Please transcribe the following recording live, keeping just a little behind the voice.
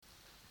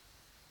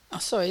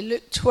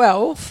Luke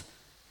 12,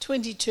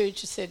 22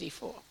 to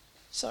 34.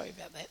 Sorry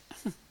about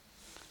that.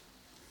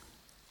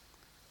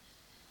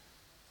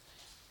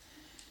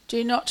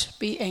 Do not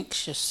be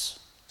anxious.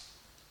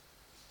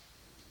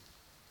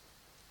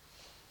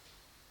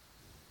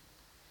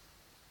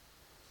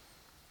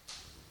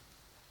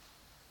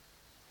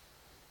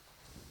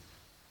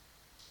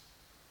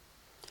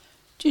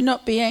 Do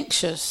not be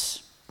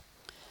anxious.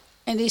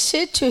 And he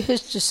said to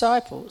his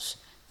disciples,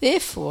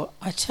 therefore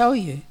I tell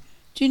you,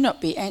 do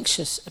not be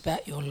anxious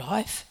about your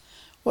life,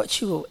 what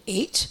you will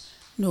eat,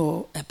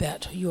 nor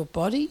about your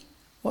body,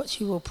 what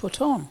you will put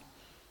on.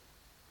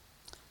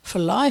 For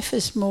life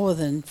is more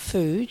than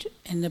food,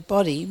 and the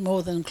body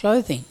more than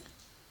clothing.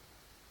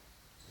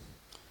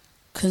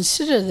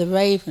 Consider the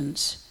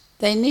ravens,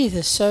 they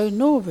neither sow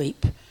nor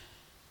reap.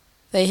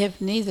 They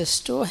have neither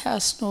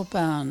storehouse nor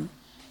barn,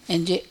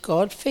 and yet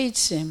God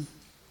feeds them.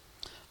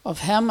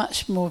 Of how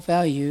much more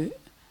value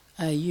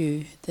are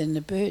you than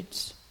the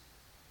birds?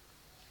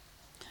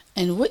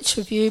 And which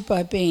of you,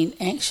 by being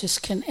anxious,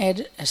 can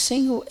add a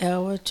single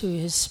hour to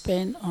his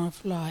span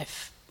of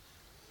life?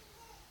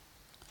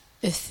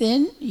 If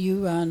then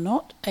you are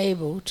not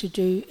able to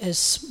do as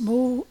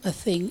small a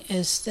thing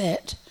as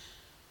that,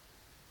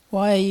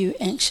 why are you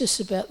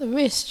anxious about the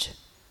rest?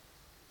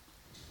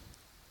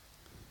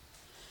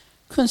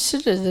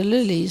 Consider the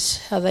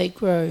lilies, how they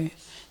grow.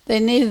 They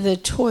neither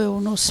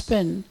toil nor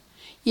spin.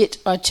 Yet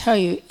I tell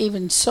you,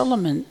 even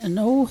Solomon in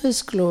all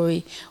his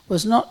glory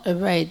was not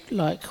arrayed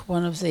like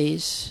one of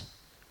these.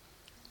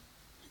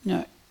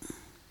 No.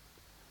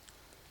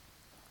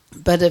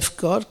 But if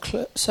God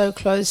so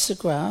clothes the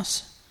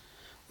grass,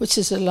 which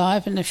is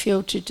alive in the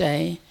field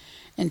today,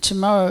 and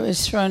tomorrow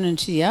is thrown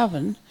into the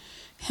oven,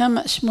 how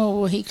much more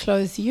will he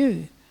clothe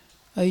you,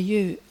 O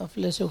you of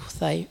little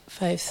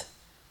faith?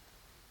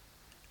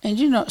 And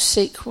do not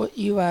seek what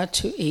you are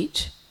to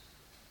eat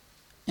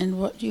and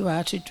what you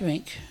are to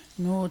drink,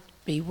 nor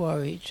be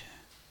worried.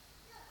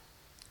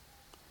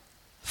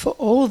 For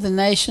all the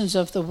nations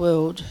of the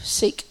world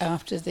seek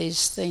after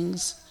these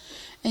things,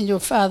 and your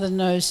Father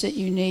knows that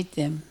you need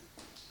them.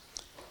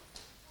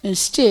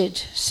 Instead,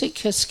 seek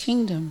his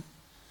kingdom,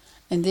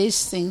 and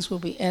these things will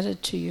be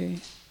added to you.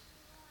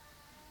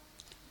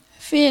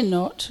 Fear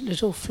not,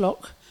 little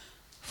flock,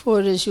 for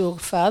it is your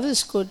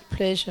Father's good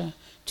pleasure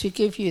to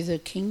give you the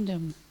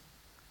kingdom.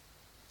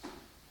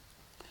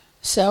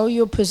 Sell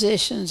your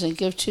possessions and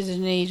give to the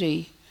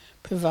needy.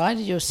 Provide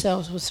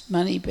yourselves with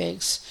money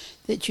bags,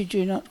 that you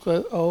do not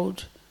grow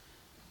old,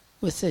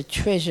 with a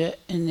treasure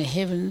in the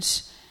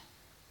heavens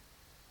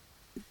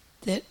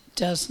that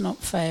does not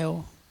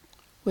fail,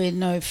 where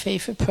no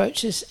thief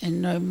approaches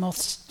and no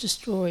moths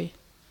destroy.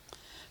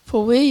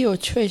 For where your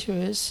treasure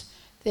is,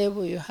 there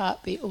will your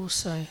heart be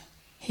also.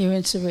 Here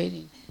ends the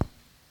reading.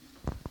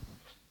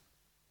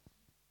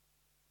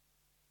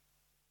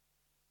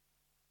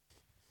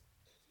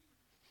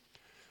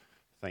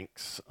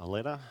 Thanks,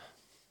 Aletta.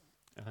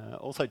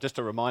 Also, just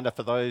a reminder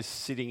for those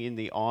sitting in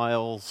the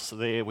aisles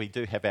there, we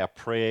do have our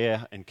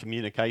prayer and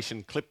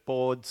communication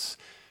clipboards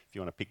if you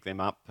want to pick them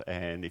up,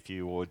 and if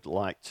you would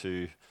like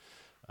to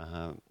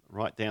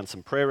write down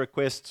some prayer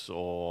requests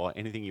or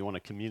anything you want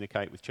to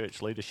communicate with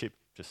church leadership,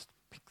 just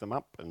pick them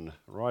up and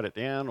write it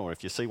down, or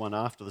if you see one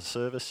after the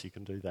service, you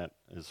can do that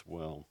as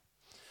well.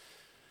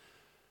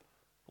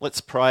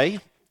 Let's pray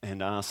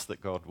and ask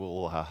that God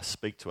will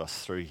speak to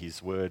us through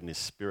his word and his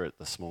spirit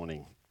this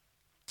morning.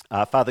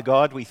 Father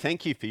God, we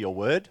thank you for your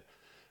word.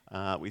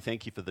 We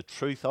thank you for the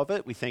truth of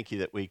it. We thank you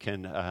that we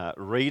can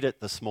read it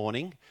this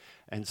morning.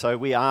 And so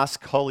we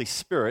ask, Holy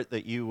Spirit,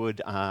 that you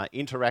would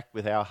interact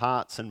with our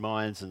hearts and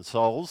minds and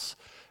souls,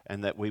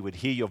 and that we would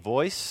hear your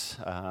voice,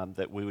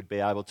 that we would be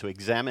able to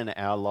examine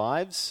our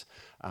lives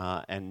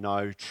and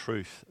know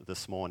truth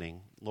this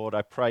morning. Lord,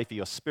 I pray for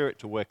your Spirit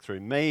to work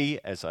through me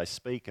as I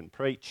speak and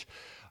preach.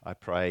 I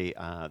pray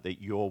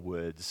that your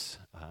words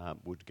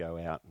would go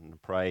out,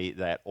 and pray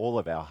that all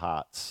of our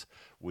hearts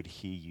would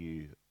hear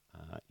you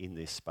in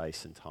this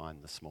space and time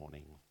this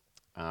morning.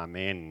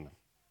 Amen.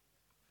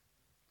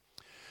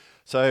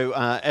 So,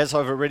 as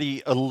I've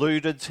already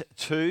alluded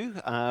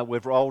to,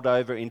 we've rolled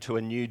over into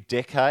a new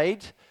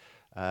decade.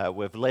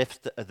 We've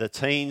left the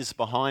teens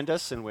behind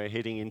us, and we're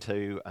heading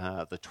into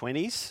the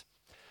 20s.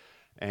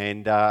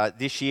 And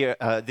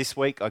this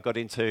week, I got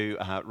into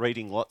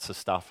reading lots of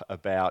stuff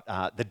about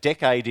the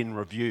decade in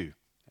review.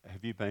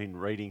 Have you been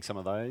reading some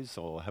of those,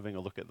 or having a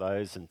look at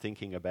those and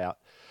thinking about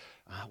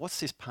what's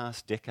this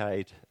past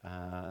decade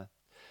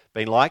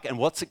been like, and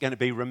what's it going to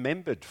be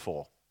remembered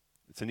for?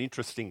 It's an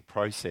interesting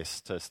process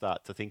to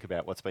start to think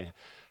about what's been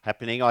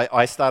happening.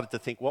 I started to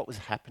think what was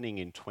happening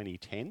in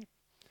 2010. And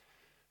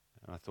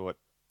I thought,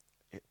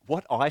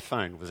 what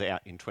iPhone was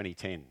out in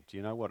 2010? Do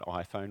you know what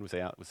iPhone was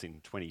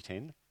in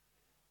 2010?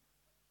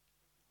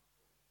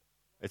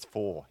 It's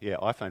 4, yeah,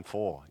 iPhone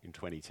 4 in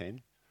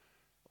 2010.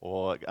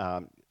 Or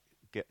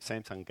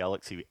Samsung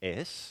Galaxy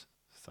S.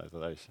 So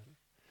those.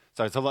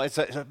 So it's a lot.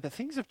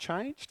 Things have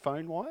changed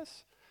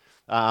phone-wise.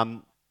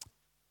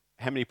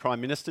 How many prime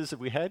ministers have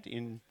we had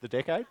in the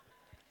decade?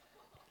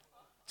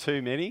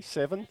 Too many?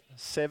 Seven?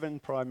 7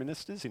 prime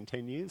ministers in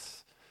 10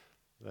 years?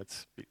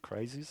 That's a bit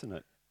crazy, isn't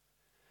it?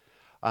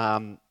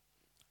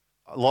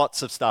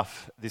 Lots of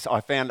stuff.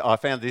 I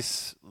found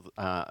this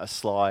a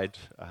slide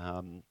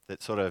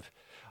that sort of,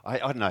 I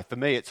don't know, for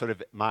me it sort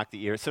of marked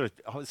the era.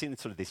 I was in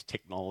sort of this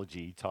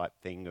technology type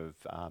thing of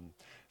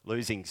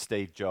losing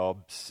Steve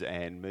Jobs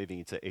and moving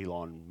into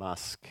Elon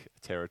Musk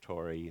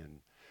territory, and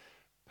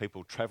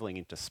people travelling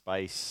into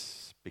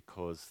space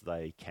because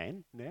they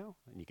can now,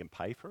 and you can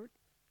pay for it.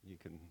 You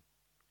can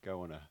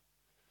go on a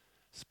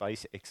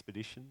space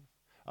expedition.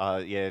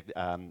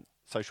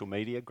 Social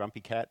media,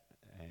 Grumpy Cat,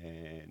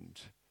 and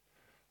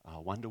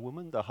Wonder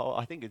Woman.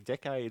 I think a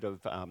decade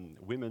of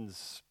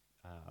women's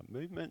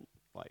movement,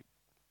 like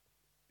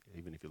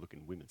even if you look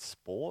in women's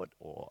sport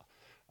or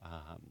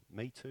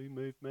Me Too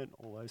movement,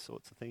 all those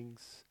sorts of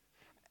things.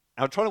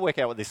 I'm trying to work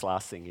out what this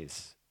last thing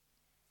is.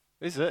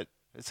 Is it?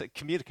 It's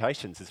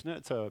communications, isn't it?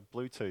 It's a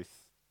Bluetooth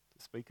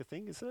speaker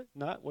thing, is it?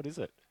 No, what is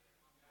it?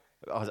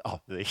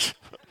 There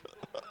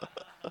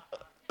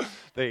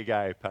there you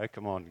go,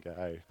 Pokemon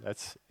Go.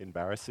 That's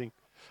embarrassing.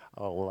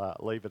 I'll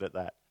leave it at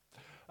that.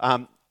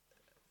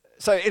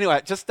 So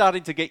anyway, just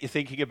starting to get you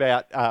thinking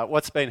about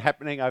what's been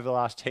happening over the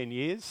last 10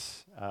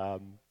 years,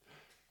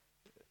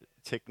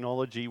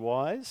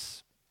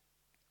 technology-wise.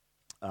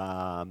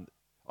 I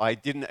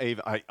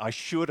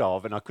should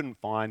have, and I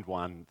couldn't find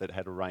one that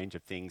had a range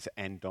of things,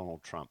 and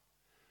Donald Trump,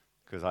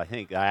 because I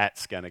think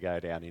that's going to go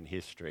down in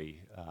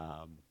history,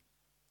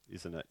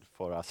 isn't it,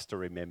 for us to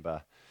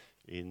remember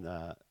in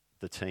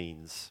the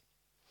teens.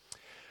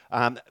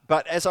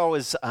 But as I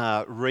was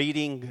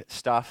reading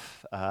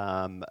stuff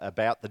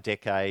about the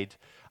decade,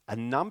 a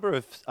number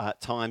of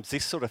times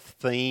this sort of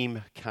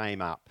theme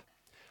came up.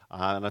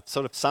 And I've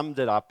sort of summed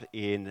it up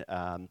in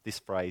this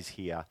phrase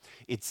here.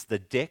 It's the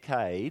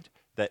decade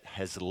that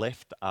has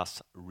left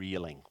us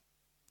reeling.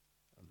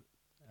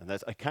 And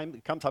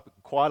it comes up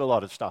quite a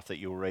lot of stuff that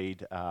you'll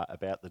read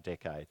about the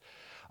decade.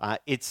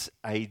 It's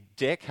a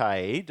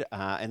decade,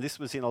 and this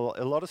was in a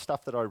lot of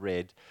stuff that I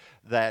read,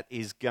 that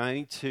is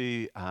going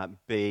to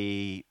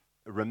be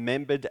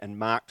remembered and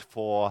marked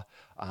for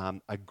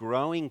a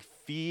growing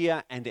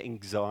fear and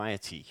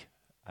anxiety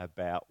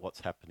about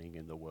what's happening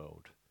in the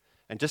world.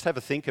 And just have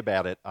a think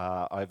about it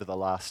over the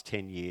last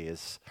 10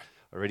 years.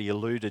 I already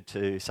alluded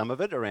to some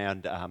of it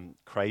around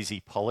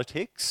crazy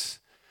politics,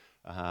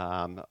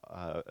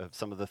 of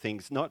some of the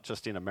things, not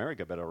just in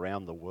America, but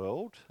around the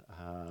world.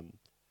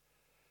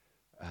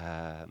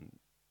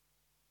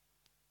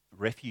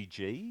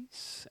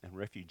 Refugees and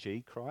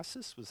refugee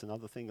crisis was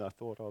another thing I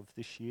thought of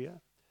this year.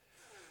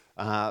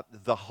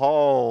 The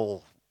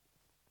whole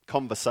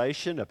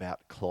conversation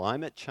about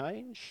climate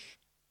change,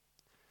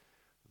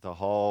 the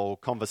whole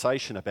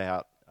conversation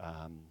about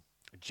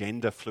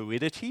gender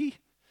fluidity,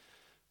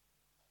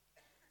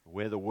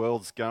 where the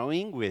world's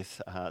going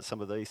with some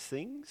of these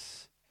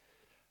things.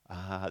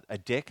 A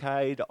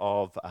decade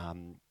of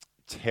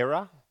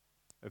terror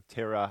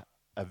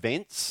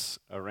events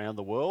around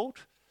the world.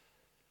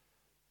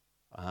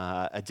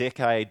 A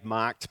decade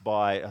marked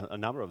by a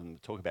number of them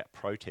talk about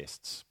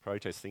protests.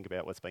 Think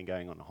about what's been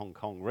going on in Hong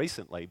Kong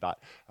recently,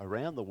 but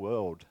around the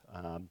world.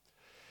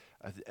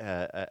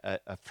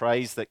 A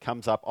phrase that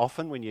comes up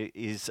often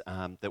is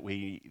that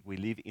we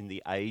live in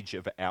the age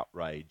of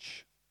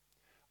outrage,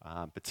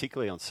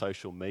 particularly on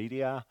social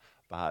media,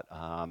 but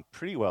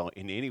pretty well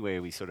in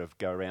anywhere we sort of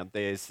go around.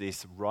 There's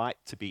this right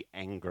to be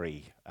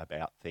angry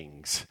about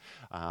things,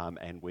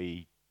 and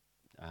we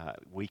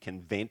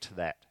can vent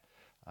that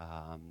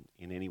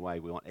in any way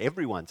we want.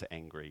 Everyone's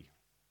angry.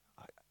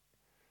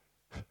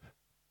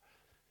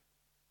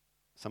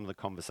 Some of the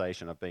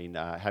conversation I've been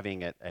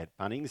having at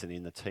Bunnings and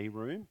in the tea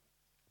room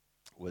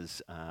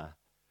was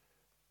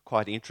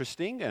quite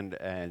interesting,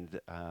 and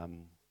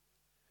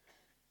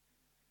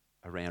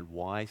around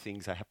why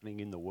things are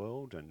happening in the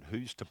world and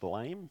who's to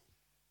blame.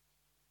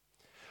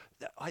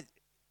 I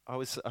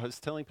was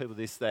telling people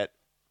this, that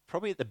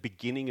probably at the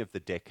beginning of the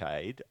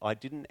decade, I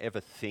didn't ever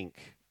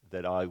think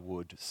that I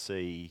would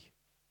see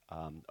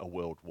a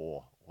world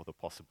war or the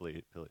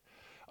possibility.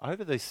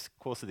 Over the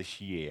course of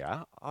this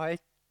year, I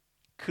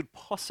could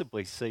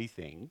possibly see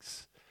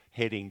things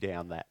heading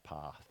down that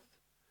path.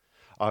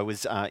 I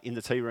was in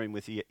the tea room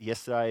with you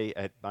yesterday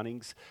at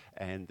Bunnings,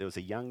 and there was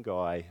a young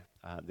guy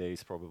there.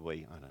 He's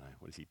probably, I don't know,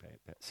 what is he,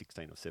 about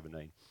 16 or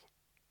 17.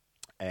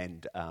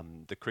 And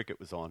the cricket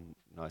was on,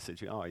 and I said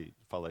to him, "Oh, you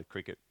follow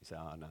cricket?" He said,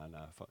 "Oh, no,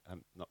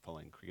 I'm not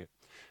following cricket."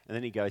 And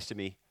then he goes to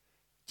me,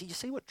 "Did you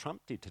see what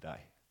Trump did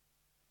today?"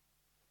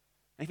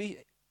 And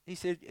he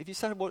said, have you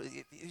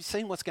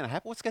seen what's going to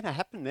happen? What's going to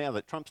happen now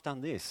that Trump's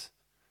done this?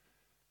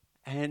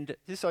 And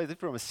this is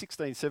from a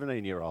 16,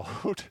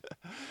 17-year-old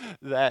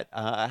that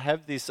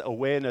have this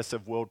awareness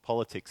of world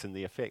politics and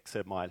the effects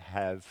it might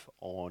have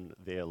on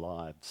their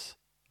lives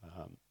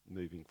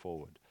moving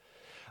forward.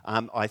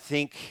 I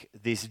think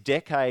this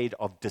decade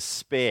of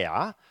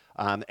despair,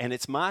 and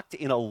it's marked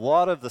in a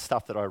lot of the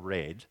stuff that I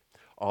read,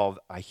 of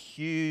a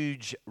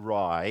huge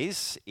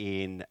rise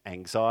in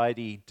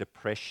anxiety,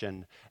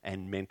 depression,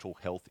 and mental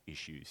health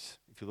issues.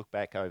 if you look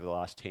back over the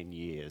last 10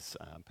 years,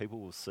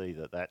 people will see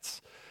that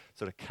that's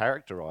sort of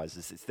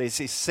characterises it. There's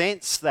this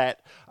sense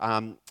that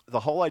the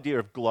whole idea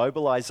of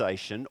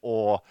globalisation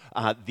or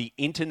the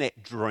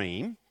internet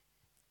dream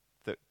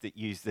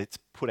that's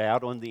put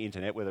out on the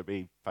internet, whether it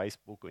be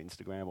Facebook or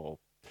Instagram or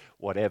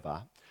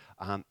whatever,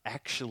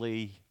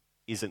 actually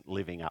isn't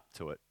living up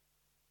to it.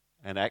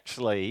 And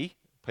actually,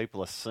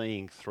 people are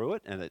seeing through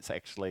it, and they're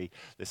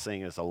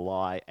seeing it as a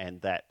lie,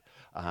 and that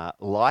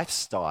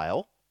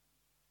lifestyle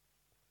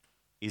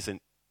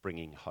isn't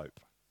bringing hope.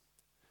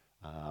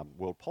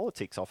 World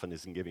politics often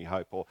isn't giving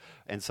hope.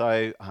 And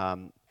so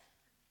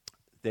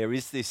there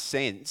is this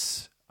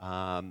sense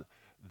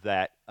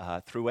that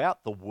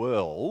throughout the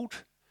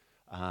world,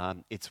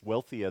 it's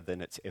wealthier than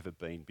it's ever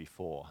been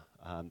before.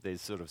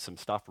 There's sort of some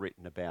stuff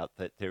written about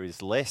that there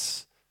is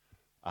less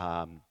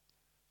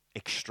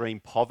extreme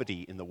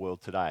poverty in the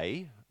world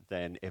today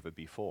than ever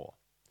before.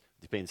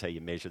 Depends how you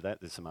measure that.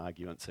 There's some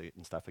arguments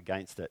and stuff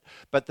against it.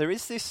 But there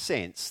is this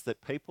sense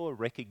that people are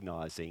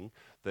recognising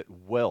that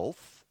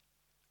wealth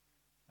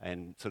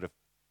and sort of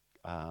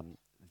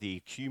the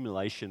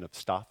accumulation of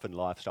stuff and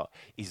lifestyle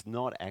is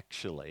not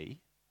actually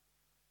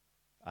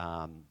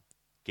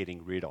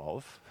getting rid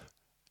of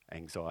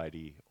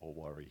anxiety or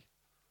worry.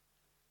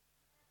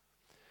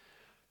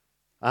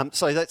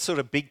 So that's sort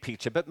of big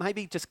picture, but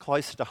maybe just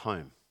closer to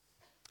home.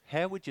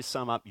 How would you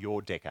sum up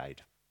your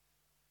decade?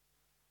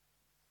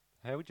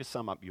 How would you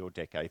sum up your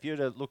decade? If you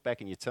were to look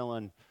back and you're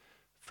telling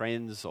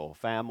friends or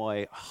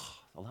family,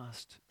 the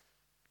last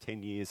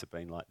 10 years have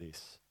been like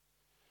this.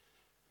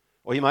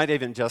 Or you might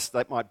even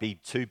that might be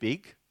too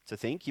big to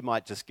think. You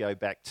might just go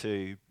back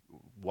to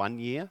 1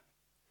 year.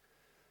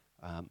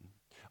 I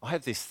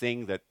have this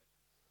thing that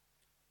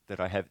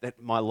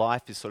my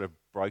life is sort of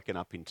broken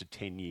up into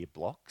 10-year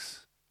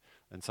blocks.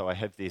 And so I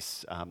have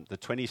this, the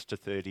 20s to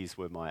 30s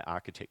were my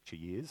architecture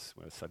years,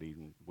 where I studied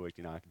and worked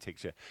in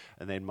architecture.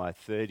 And then my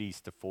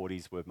 30s to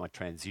 40s were my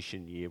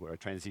transition year, where I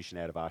transitioned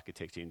out of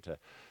architecture into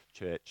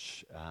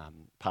church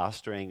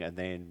pastoring. And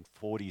then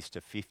 40s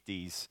to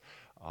 50s,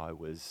 I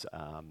was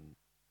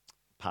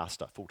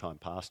pastor, full-time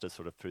pastor,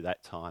 sort of through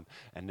that time.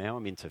 And now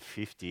I'm into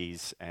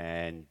 50s,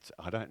 and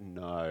I don't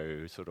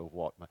know sort of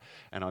what.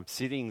 And I'm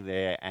sitting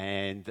there,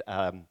 and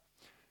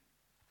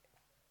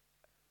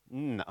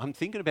I'm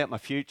thinking about my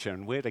future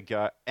and where to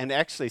go. And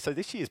actually, so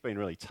this year's been a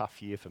really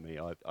tough year for me.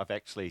 I've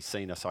actually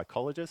seen a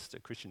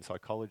Christian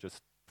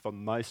psychologist, for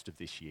most of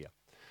this year.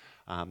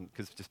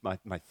 Because just my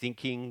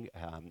thinking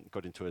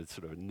got into a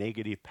sort of a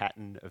negative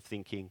pattern of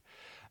thinking,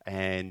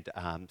 and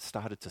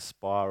started to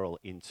spiral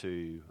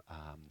into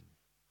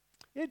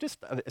just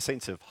a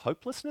sense of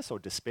hopelessness or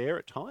despair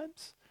at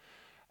times.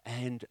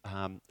 And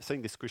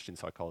seeing this Christian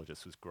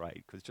psychologist was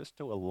great, because just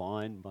to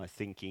align my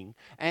thinking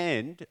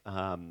and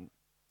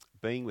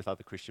being with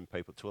other Christian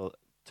people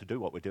to do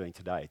what we're doing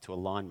today, to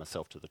align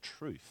myself to the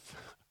truth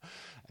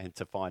and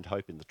to find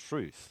hope in the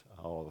truth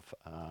of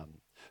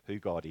who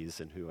God is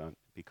and who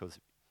because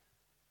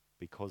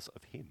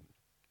of Him.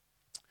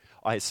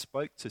 I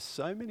spoke to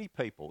so many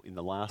people in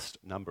the last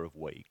number of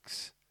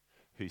weeks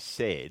who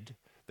said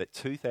that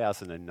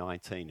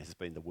 2019 has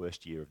been the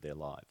worst year of their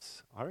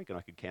lives. I reckon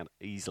I could count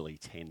easily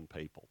 10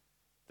 people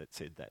that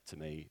said that to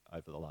me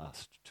over the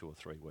last 2 or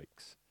 3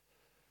 weeks.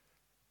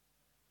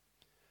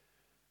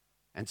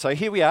 And so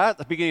here we are at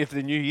the beginning of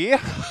the new year,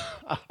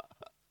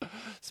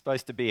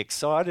 supposed to be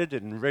excited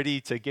and ready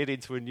to get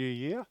into a new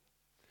year.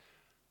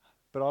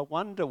 But I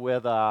wonder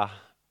whether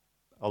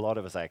a lot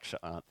of us actually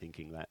aren't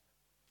thinking that.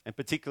 And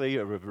particularly,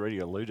 we've already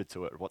alluded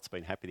to it, what's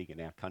been happening in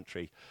our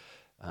country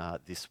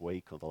this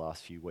week or the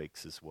last few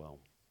weeks as well.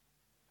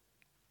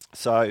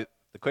 So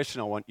the question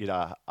I want you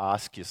to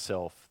ask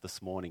yourself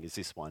this morning is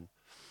this one.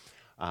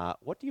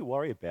 What do you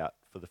worry about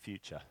for the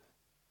future?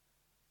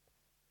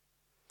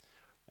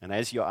 And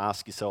as you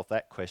ask yourself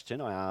that question,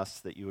 I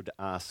ask that you would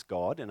ask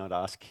God, and I'd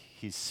ask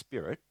His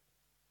Spirit,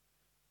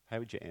 how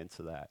would you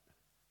answer that?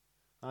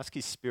 Ask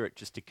His Spirit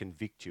just to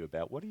convict you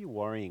about what are you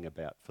worrying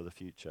about for the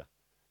future?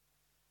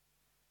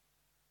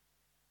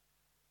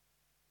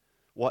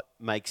 What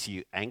makes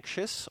you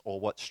anxious or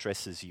what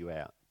stresses you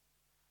out?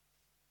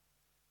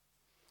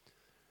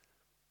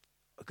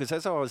 Because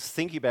as I was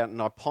thinking about it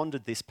and I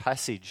pondered this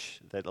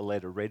passage that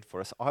Aletta read for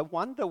us, I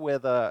wonder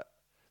whether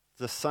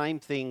the same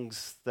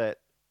things that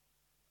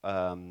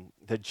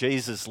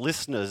Jesus'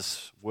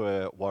 listeners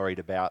were worried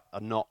about are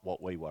not what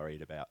we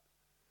worried about.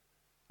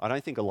 I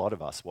don't think a lot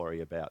of us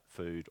worry about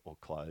food or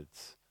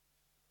clothes.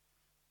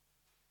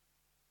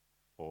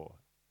 Or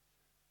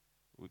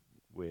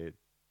we're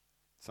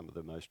some of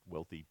the most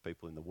wealthy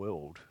people in the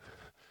world.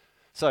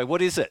 So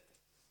what is it?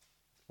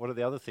 What are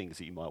the other things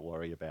that you might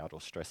worry about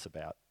or stress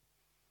about?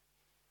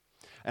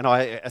 And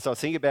as I was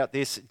thinking about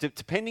this,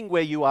 depending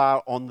where you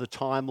are on the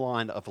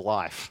timeline of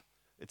life,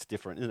 it's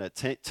different, isn't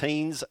it?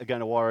 Teens are going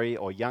to worry,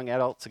 or young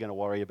adults are going to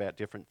worry about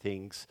different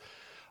things.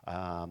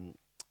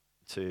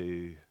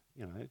 To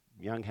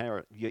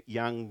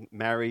young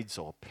marrieds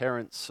or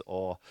parents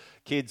or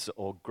kids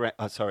or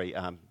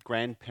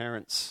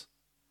grandparents.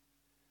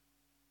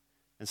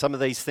 And some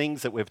of these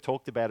things that we've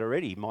talked about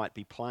already might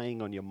be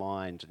playing on your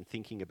mind and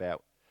thinking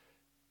about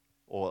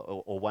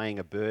or weighing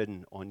a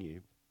burden on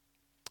you.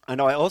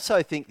 And I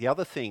also think the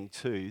other thing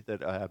too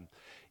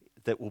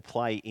that will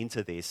play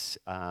into this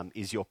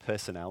is your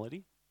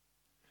personality.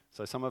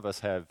 So some of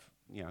us have,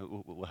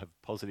 we'll have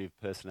positive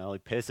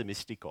personality,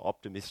 pessimistic or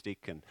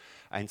optimistic,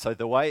 and so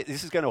the way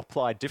this is going to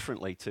apply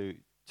differently to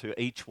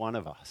each one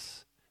of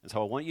us. And so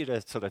I want you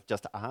to sort of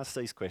just ask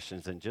these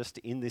questions, and just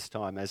in this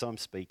time as I'm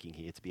speaking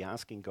here, to be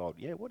asking God,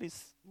 what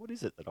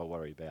is it that I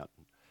worry about?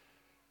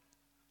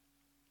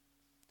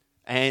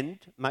 And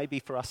maybe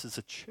for us as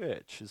a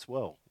church as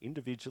well,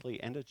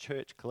 individually and a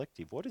church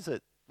collective, what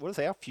does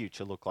our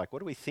future look like?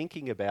 What are we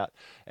thinking about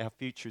our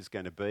future is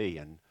going to be?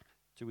 And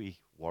do we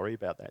worry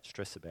about that,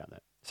 stress about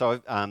that?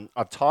 So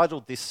I've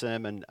titled this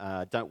sermon,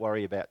 Don't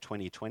Worry About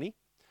 2020.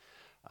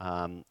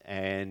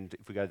 And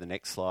if we go to the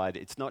next slide,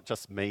 it's not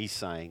just me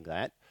saying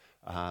that,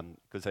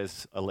 because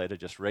as a letter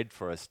just read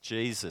for us,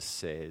 Jesus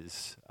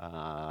says,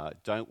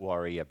 don't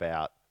worry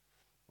about,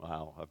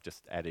 well, I've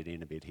just added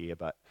in a bit here,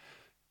 but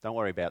don't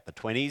worry about the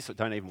 20s,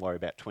 don't even worry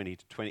about 20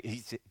 to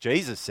 20.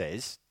 Jesus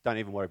says, don't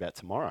even worry about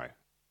tomorrow.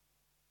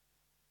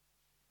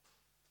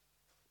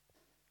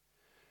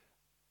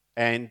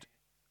 And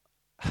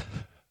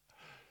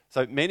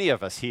so many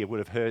of us here would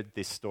have heard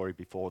this story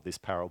before, this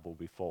parable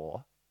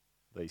before,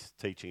 this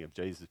teaching of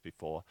Jesus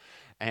before.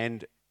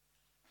 And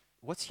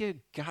what's your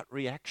gut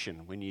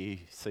reaction when you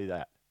see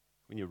that,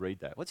 when you read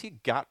that? What's your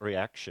gut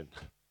reaction?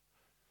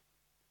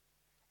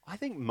 I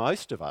think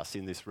most of us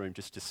in this room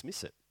just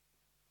dismiss it.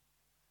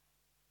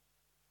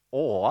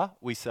 Or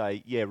we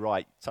say, yeah,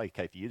 right, it's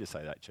okay for you to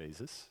say that,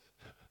 Jesus.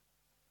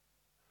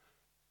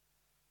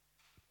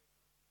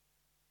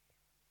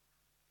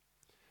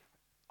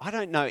 I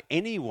don't know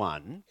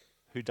anyone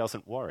who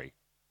doesn't worry.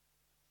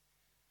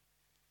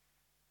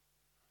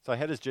 So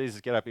how does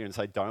Jesus get up here and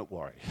say, don't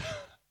worry?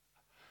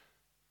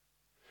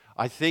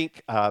 I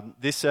think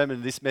this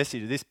sermon, this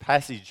message, this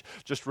passage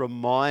just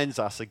reminds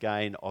us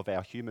again of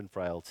our human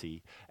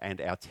frailty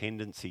and our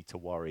tendency to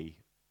worry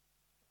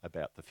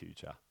about the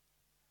future.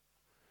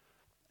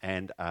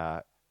 And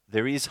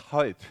there is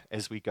hope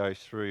as we go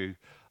through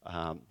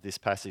this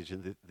passage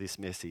and this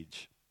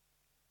message,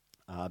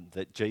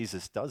 that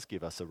Jesus does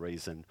give us a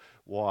reason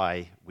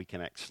why we can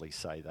actually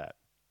say that.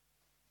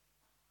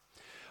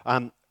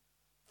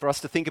 For us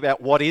to think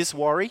about what is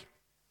worry,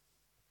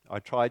 I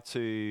tried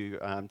to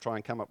try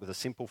and come up with a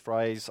simple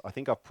phrase. I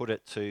think I've put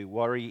it to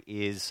worry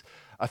is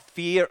a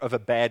fear of a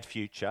bad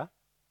future.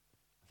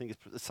 I think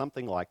it's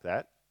something like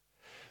that.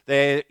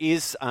 There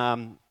is,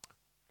 I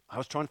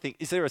was trying to think,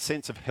 is there a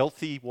sense of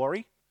healthy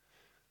worry?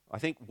 I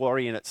think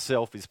worry in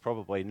itself is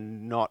probably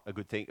not a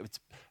good thing. It's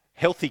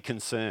healthy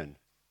concern.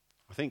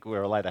 I think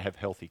we're allowed to have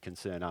healthy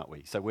concern, aren't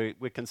we? So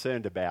we're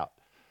concerned about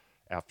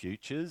our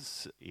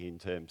futures in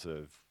terms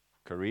of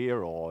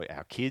career or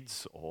our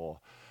kids or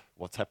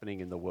what's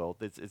happening in the world.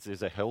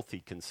 There's a healthy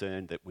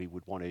concern that we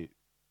would want to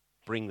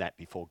bring that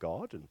before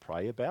God and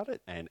pray about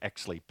it and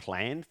actually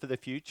plan for the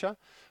future.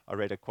 I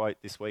read a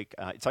quote this week,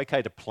 it's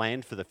okay to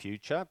plan for the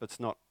future, but it's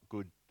not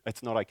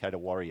okay to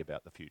worry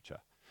about the future.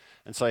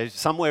 And so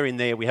somewhere in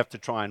there we have to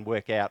try and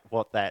work out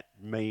what that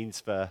means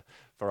for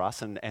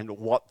us and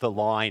what the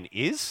line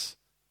is,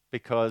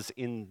 because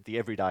in the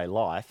everyday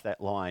life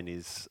that line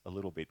is a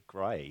little bit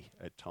grey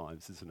at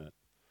times, isn't it?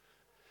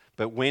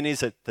 But when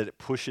is it that it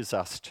pushes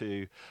us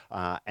to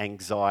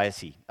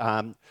anxiety?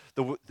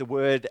 The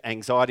word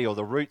anxiety, or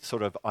the root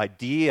sort of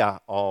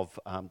idea of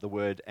the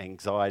word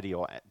anxiety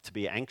or to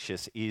be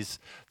anxious, is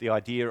the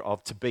idea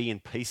of to be in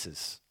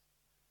pieces,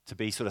 to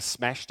be sort of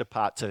smashed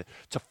apart, to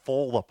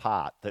fall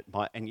apart.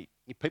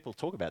 People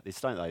talk about this,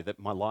 don't they? That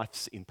my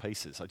life's in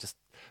pieces. I just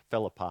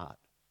fell apart.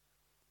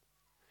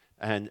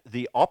 And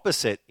the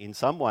opposite, in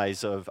some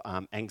ways, of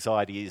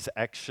anxiety is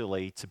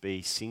actually to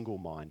be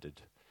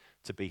single-minded,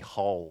 to be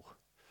whole,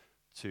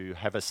 to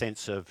have a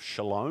sense of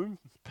shalom,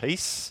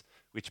 peace,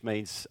 which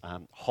means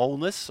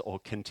wholeness or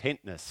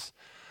contentness.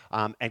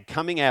 And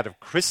coming out of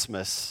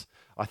Christmas,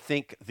 I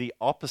think the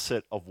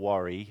opposite of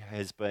worry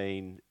has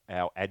been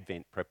our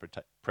Advent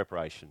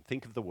preparation.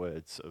 Think of the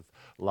words of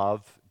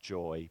love,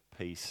 joy,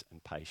 peace,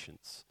 and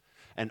patience.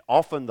 And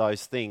often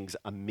those things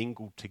are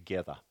mingled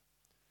together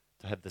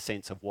to have the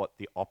sense of what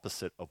the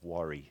opposite of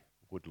worry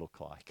would look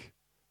like.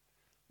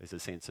 There's a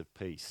sense of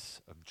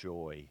peace, of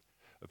joy,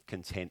 of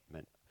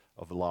contentment,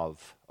 of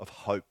love, of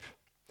hope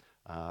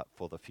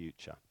for the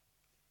future.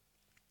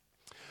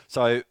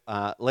 So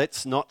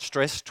let's not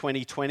stress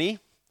 2020.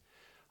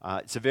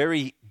 It's a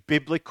very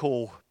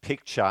biblical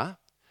picture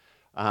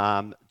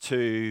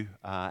to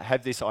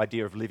have this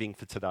idea of living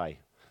for today.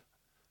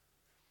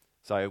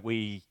 So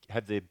we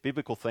have the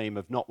biblical theme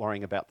of not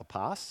worrying about the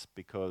past,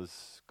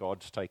 because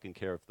God's taken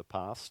care of the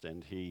past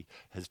and He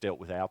has dealt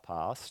with our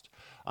past.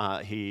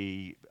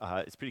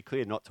 It's pretty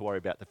clear not to worry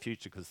about the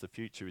future, because the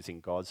future is in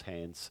God's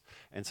hands.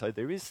 And so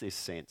there is this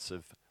sense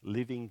of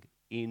living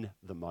in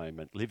the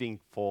moment, living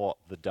for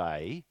the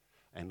day,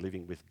 and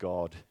living with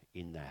God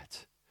in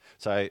that.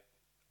 So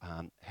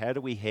how do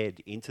we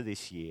head into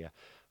this year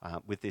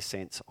with this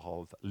sense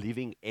of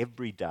living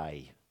every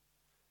day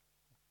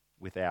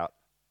without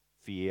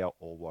fear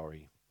or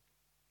worry.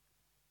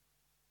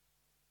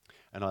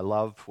 And I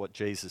love what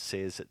Jesus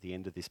says at the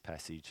end of this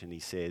passage. And he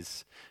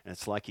says, and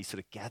it's like he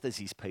sort of gathers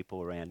his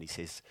people around. He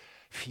says,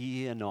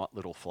 "Fear not,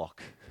 little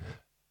flock,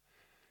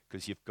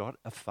 because you've got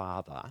a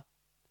Father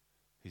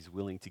who's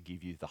willing to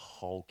give you the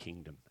whole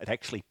kingdom." It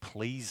actually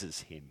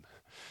pleases him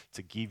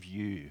to give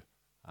you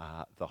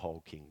the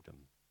whole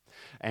kingdom.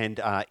 And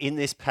in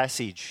this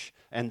passage,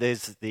 and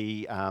there's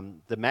the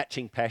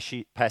matching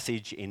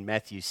passage in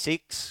Matthew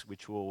 6,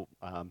 which will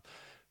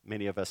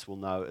many of us will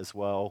know as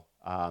well.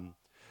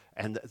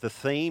 And the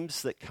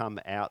themes that come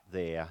out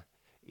there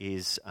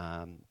is,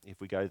 if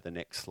we go to the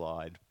next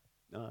slide.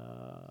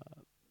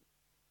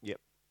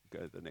 Yep, go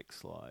to the next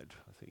slide,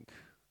 I think.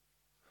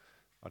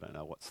 I don't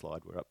know what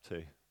slide we're up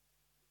to.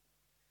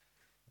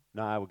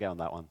 No, we'll go on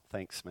that one.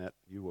 Thanks, Matt.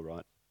 You were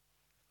right.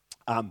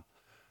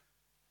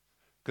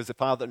 Because the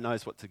Father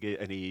knows what to give,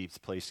 and he's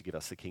pleased to give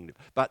us the kingdom.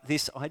 But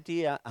this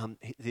idea,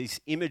 this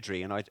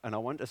imagery, and I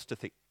want us to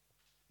think,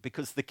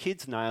 because the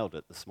kids nailed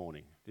it this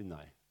morning, didn't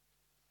they?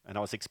 And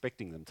I was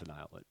expecting them to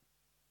nail it,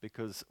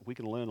 because we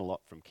can learn a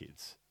lot from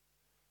kids.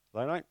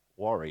 They don't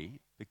worry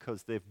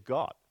because they've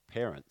got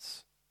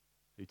parents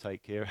who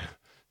take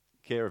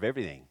care of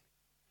everything.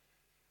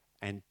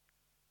 And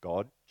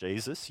God,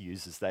 Jesus,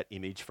 uses that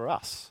image for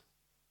us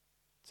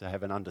to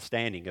have an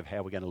understanding of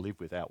how we're going to live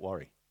without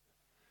worry.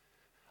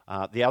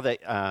 The other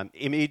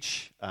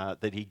image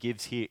that he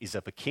gives here is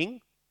of a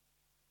king.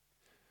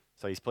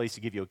 So he's pleased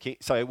to give you a king.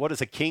 So what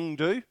does a king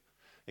do?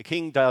 A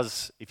king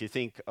does, if you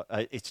think,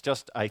 it's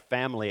just a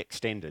family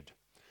extended.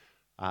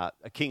 A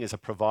king is a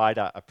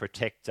provider, a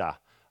protector,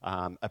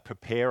 a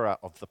preparer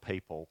of the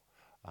people.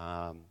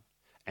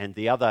 And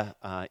the other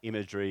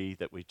imagery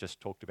that we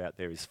just talked about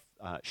there is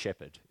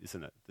shepherd,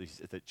 isn't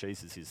it? That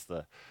Jesus is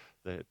the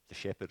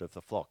shepherd of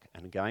the flock.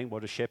 And again,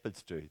 what do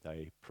shepherds do?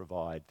 They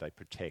provide, they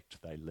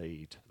protect, they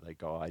lead, they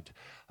guide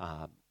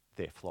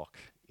their flock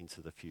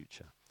into the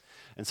future.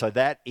 And so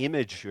that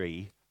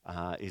imagery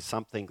is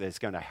something that's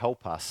going to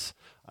help us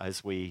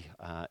as we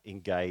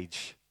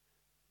engage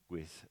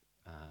with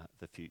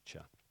the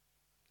future.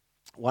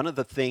 One of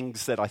the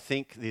things that I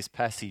think this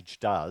passage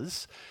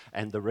does,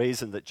 and the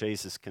reason that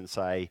Jesus can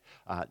say,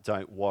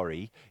 don't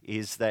worry,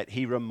 is that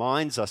he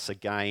reminds us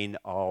again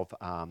of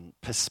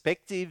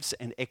perspectives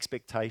and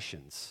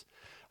expectations.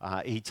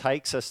 He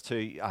takes us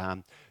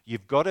to,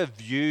 you've got to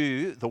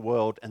view the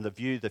world and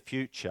view the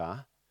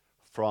future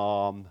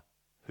from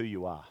who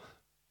you are.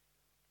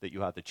 That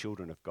you are the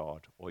children of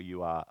God, or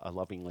you are a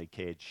lovingly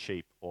cared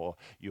sheep, or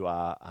you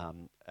are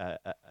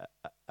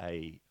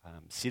a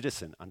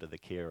citizen under the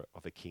care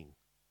of a king.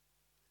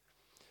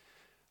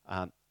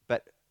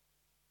 But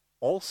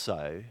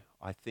also,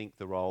 I think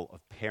the role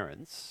of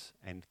parents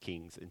and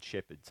kings and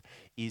shepherds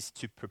is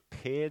to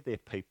prepare their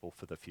people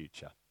for the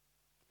future.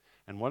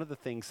 And one of the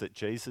things that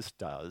Jesus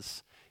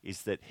does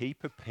is that he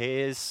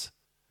prepares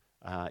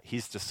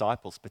his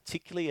disciples,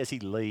 particularly as he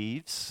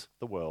leaves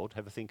the world.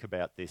 Have a think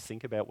about this.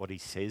 Think about what he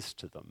says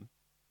to them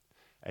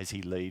as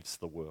he leaves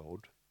the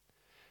world.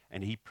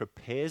 And he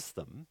prepares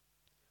them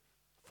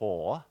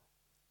for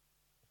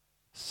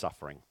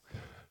suffering.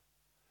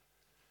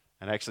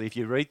 And actually, if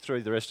you read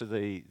through the rest of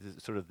the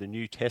sort of the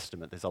New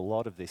Testament, there's a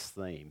lot of this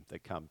theme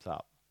that comes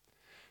up.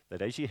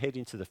 That as you head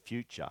into the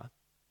future,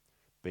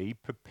 be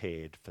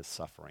prepared for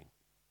suffering.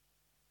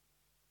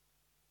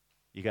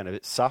 You're going to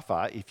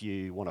suffer if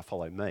you want to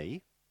follow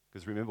me,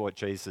 because remember what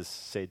Jesus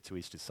said to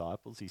his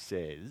disciples. He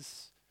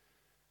says,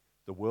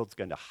 the world's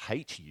going to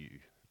hate you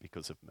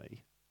because of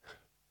me.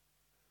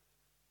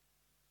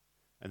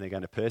 And they're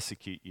going to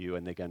persecute you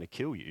and they're going to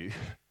kill you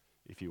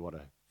if you want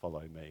to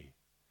follow me.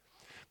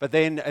 But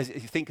then as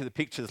you think of the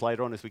pictures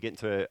later on as we get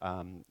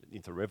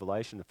into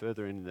Revelation and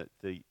further in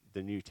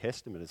the New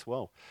Testament as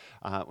well,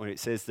 when it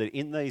says that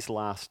in these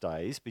last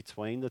days,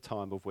 between the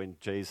time of when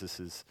Jesus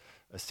has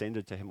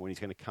ascended to heaven, when he's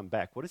going to come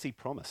back, what does he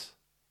promise?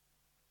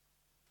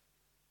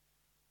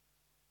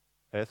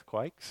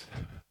 Earthquakes,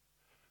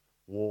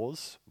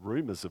 wars,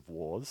 rumours of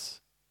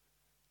wars,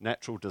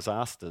 natural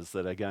disasters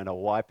that are going to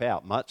wipe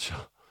out much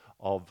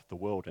of the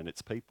world and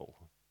its people.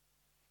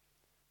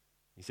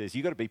 He says,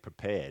 you've got to be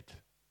prepared,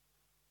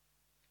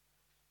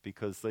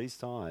 because these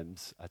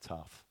times are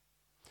tough.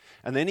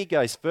 And then he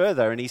goes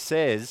further and he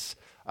says,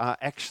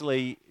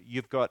 actually,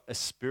 you've got a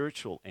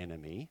spiritual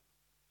enemy,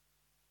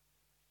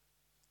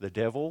 the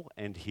devil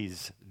and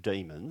his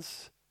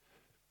demons,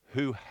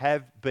 who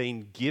have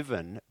been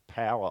given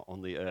power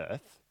on the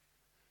earth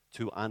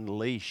to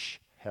unleash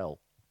hell.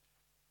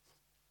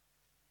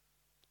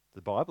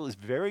 The Bible is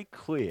very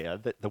clear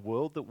that the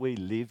world that we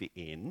live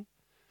in,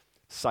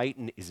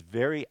 Satan is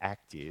very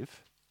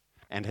active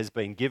and has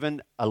been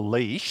given a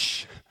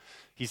leash.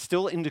 He's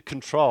still into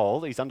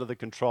control. He's under the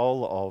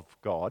control of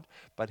God,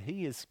 but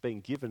he has been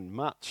given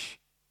much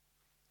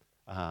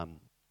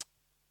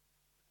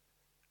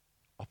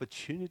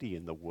opportunity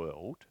in the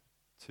world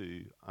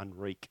to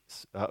wreak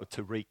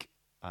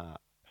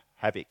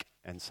havoc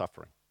and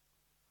suffering.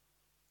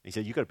 He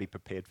said, you've got to be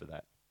prepared for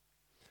that.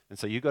 And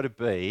so you've got to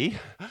be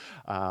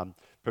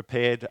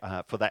prepared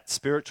for that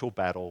spiritual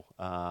battle.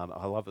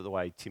 I love it the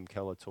way Tim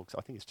Keller talks.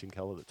 I think it's Tim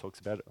Keller that talks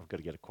about it. I've got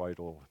to get a quote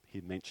or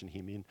mention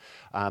him in,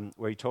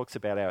 where he talks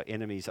about our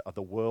enemies are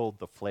the world,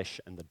 the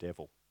flesh, and the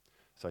devil.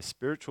 So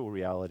spiritual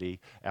reality,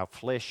 our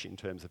flesh in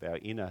terms of our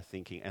inner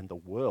thinking, and the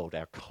world,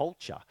 our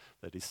culture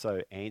that is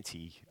so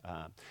anti.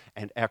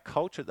 And our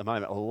culture at the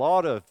moment, a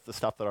lot of the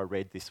stuff that I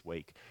read this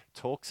week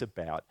talks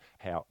about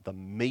how the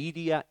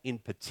media in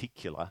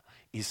particular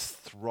is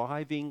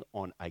thriving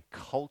on a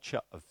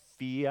culture of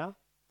fear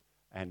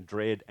and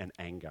dread and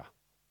anger.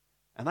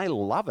 And they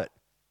love it.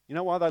 You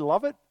know why they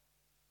love it?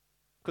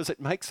 Because it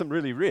makes them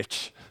really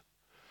rich.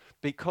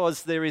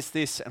 Because there is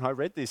this, and I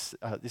read this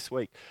this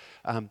week,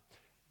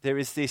 there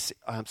is this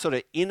sort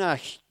of inner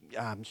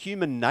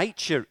human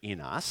nature in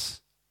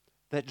us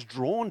that's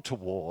drawn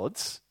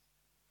towards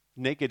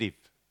negative.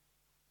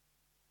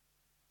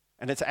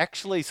 And it's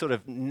actually sort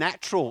of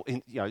natural,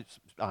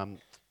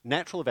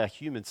 natural of our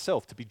human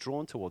self to be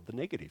drawn toward the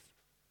negative.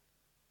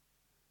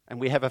 And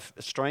we have a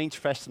strange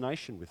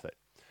fascination with it.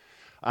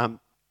 And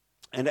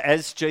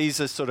as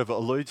Jesus sort of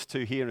alludes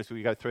to here as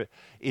we go through it,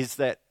 is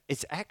that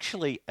it's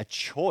actually a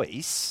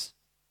choice,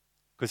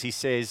 because he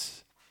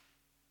says,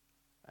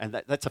 and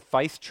that's a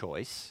faith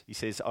choice. He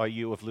says, "Oh,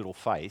 you of little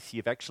faith."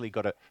 You've actually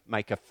got to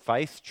make a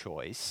faith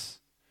choice,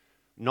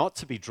 not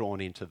to be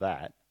drawn into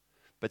that,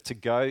 but to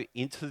go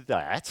into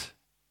that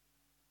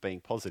being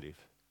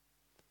positive.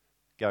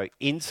 Go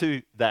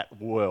into that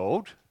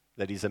world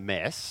that is a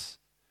mess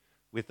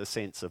with a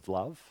sense of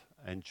love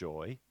and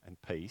joy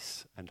and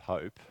peace and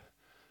hope.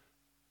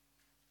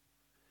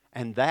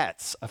 And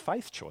that's a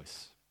faith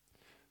choice.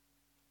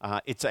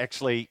 It's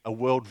actually a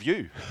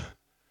worldview.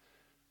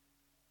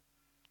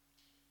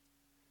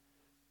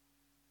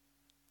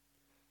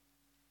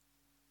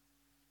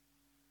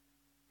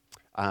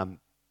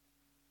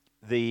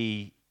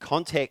 The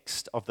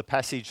context of the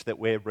passage that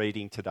we're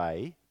reading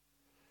today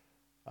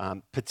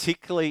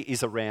particularly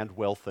is around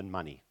wealth and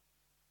money.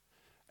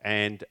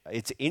 And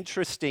it's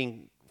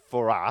interesting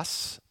for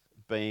us,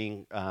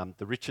 being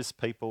the richest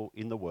people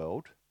in the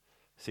world,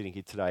 sitting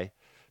here today,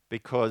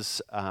 because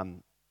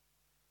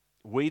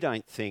we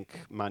don't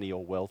think money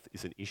or wealth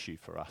is an issue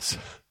for us.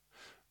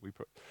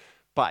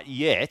 But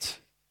yet,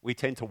 we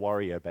tend to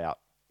worry about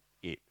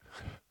it.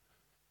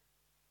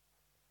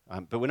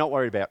 But we're not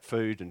worried about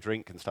food and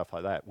drink and stuff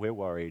like that. We're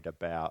worried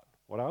about,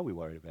 what are we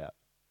worried about?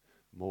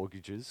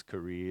 Mortgages,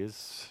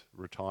 careers,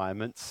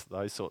 retirements,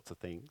 those sorts of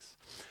things.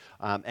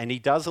 And he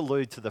does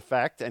allude to the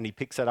fact, and he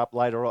picks that up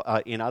later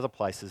in other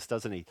places,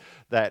 doesn't he,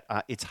 that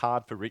it's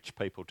hard for rich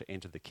people to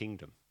enter the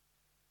kingdom.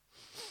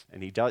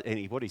 And he does,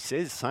 and what he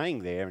says,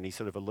 saying there, and he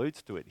sort of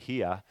alludes to it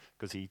here,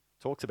 because he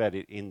talks about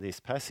it in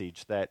this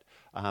passage, that,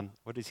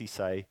 what does he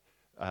say?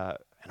 And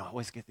I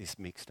always get this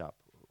mixed up.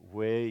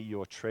 Where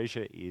your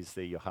treasure is,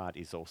 there your heart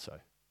is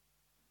also.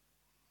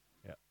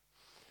 Yeah.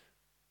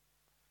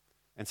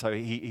 And so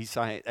he's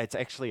saying it's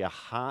actually a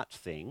heart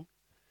thing,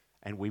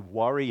 and we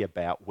worry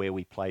about where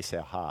we place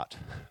our heart.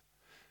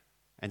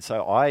 And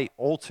so I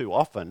all too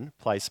often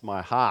place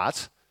my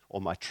heart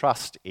or my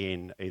trust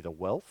in either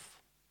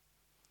wealth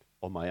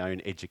or my own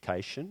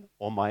education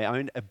or my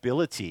own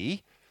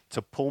ability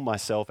to pull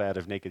myself out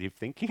of negative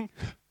thinking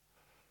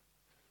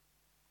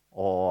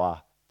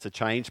or to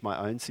change my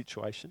own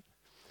situation.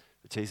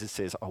 But Jesus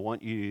says, I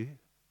want you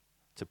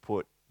to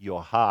put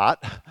your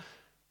heart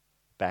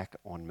back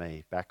on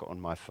me, back on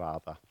my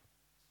Father.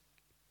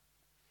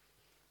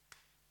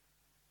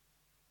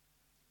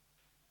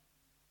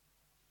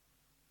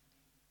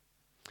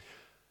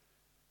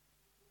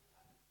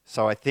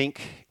 So I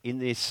think in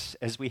this,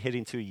 as we head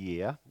into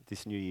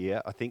this new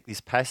year, I think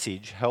this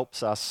passage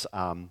helps us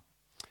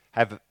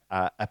have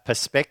a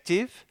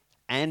perspective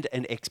and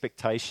an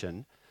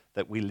expectation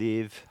that we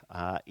live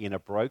in a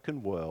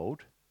broken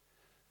world,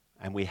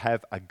 and we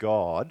have a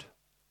God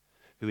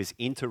who is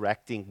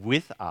interacting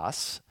with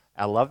us,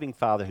 our loving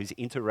Father who's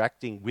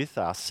interacting with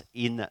us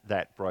in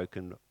that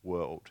broken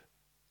world.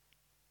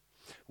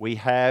 We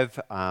have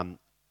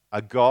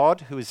a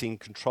God who is in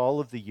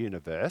control of the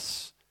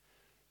universe,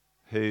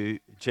 who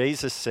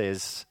Jesus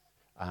says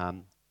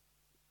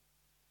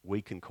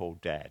we can call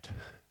Dad.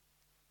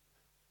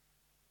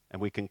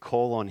 And we can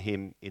call on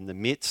him in the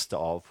midst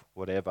of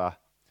whatever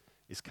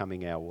is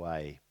coming our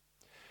way.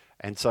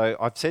 And so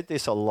I've said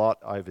this a lot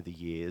over the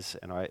years,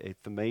 and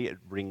for me it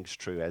rings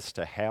true as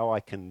to how I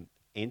can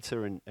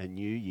enter a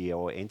new year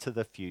or enter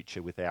the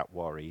future without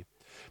worry,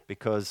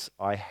 because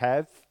I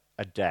have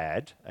a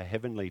dad, a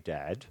heavenly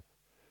dad,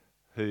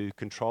 who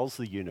controls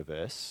the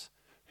universe,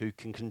 who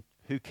can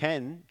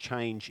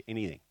change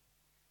anything.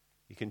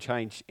 He can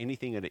change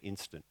anything at an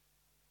instant.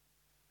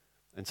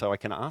 And so I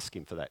can ask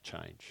him for that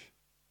change.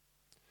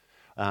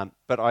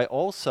 But I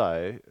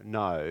also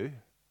know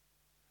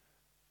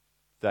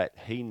that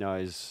he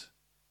knows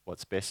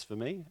what's best for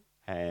me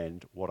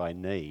and what I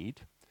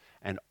need,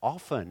 and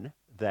often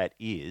that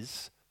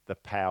is the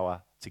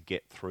power to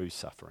get through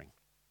suffering,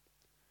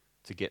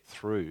 to get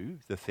through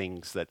the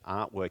things that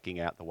aren't working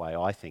out the way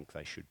I think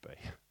they should be.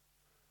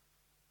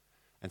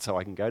 And so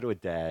I can go to a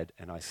dad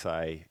and I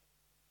say,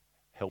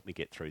 help me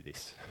get through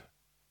this.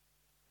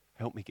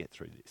 Help me get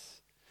through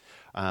this.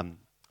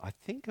 I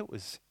think it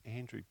was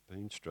Andrew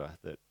Boonstra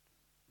that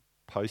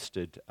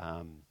posted,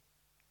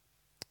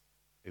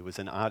 it was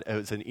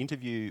an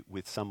interview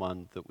with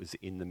someone that was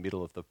in the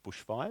middle of the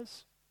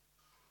bushfires.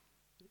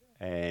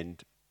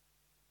 And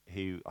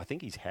I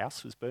think his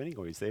house was burning,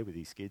 or he was there with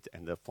his kids,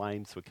 and the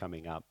flames were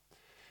coming up.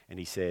 And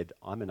he said,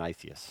 I'm an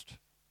atheist.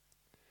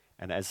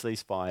 And as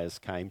these fires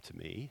came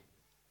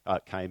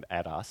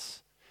at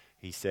us,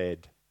 he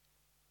said,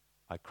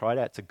 I cried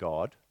out to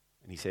God,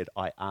 and he said,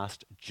 I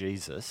asked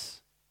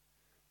Jesus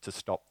to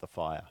stop the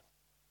fire.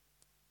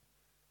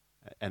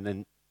 And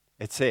then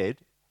it said,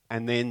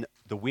 and then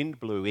the wind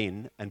blew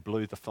in and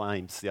blew the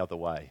flames the other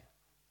way.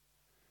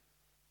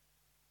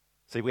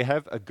 See, we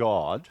have a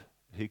God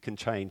who can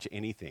change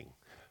anything,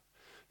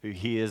 who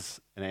hears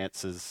and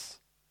answers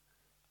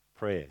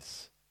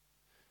prayers.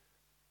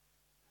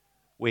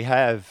 We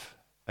have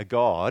a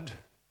God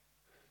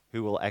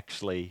who will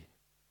actually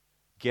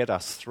get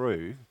us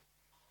through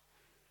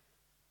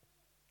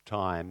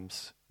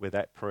times where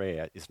that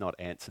prayer is not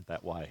answered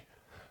that way,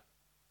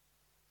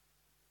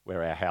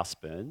 where our house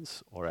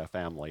burns or our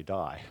family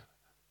die.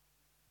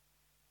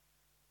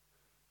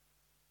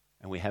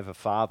 And we have a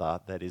Father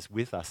that is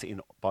with us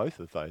in both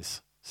of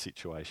those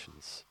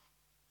situations.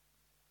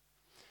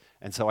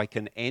 And so I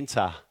can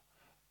enter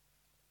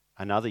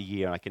another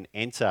year, I can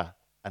enter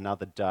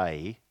another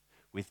day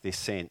with this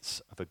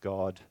sense of a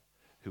God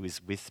who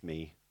is with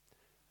me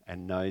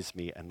and knows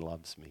me and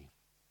loves me.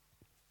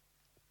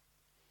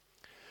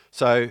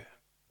 So,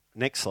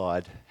 next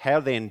slide.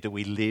 How then do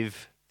we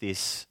live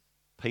this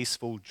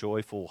peaceful,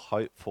 joyful,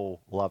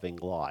 hopeful, loving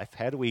life?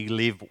 How do we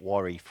live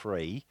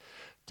worry-free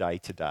day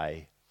to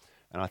day?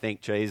 And I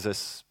think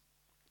Jesus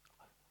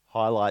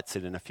highlights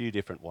it in a few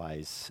different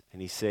ways.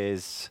 And he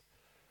says,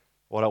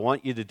 what I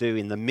want you to do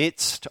in the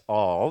midst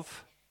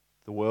of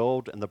the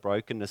world and the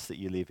brokenness that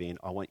you live in,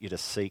 I want you to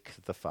seek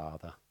the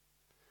Father.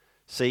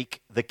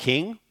 Seek the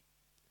King,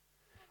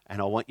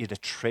 and I want you to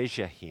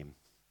treasure him,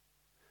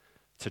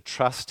 to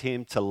trust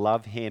him, to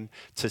love him,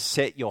 to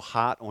set your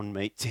heart on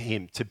to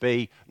him, to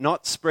be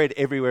not spread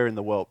everywhere in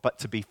the world, but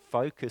to be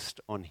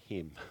focused on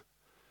him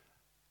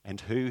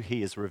and who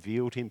he has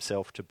revealed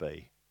himself to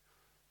be.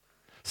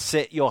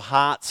 Set your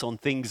hearts on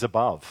things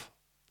above.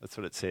 That's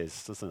what it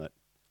says, doesn't it?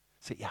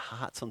 Set your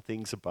hearts on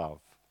things above.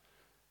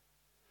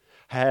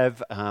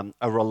 Have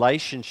a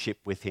relationship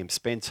with him,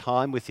 spend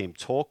time with him,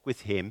 talk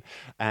with him,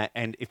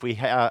 and if we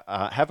have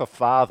a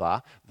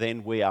father,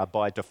 then we are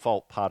by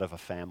default part of a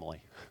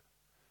family.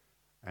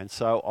 And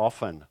so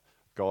often,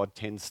 God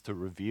tends to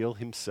reveal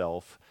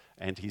himself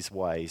and his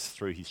ways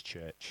through his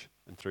church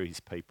and through his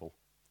people.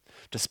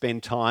 To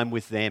spend time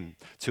with them,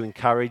 to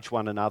encourage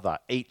one another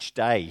each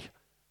day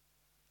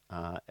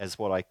as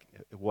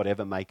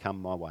whatever may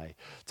come my way.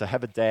 To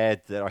have a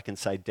dad that I can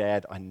say,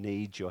 Dad, I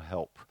need your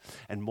help.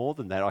 And more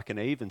than that, I can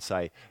even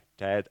say,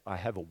 Dad, I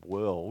have a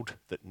world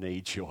that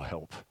needs your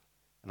help.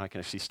 And I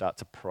can actually start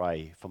to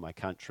pray for my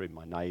country,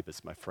 my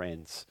neighbours, my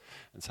friends,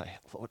 and say,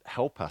 Lord,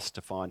 help us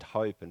to find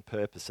hope and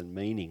purpose and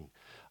meaning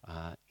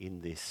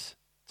in this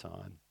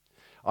time.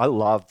 I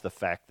love the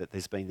fact that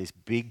there's been this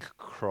big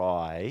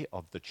cry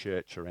of the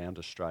church around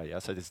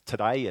Australia. So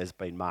today has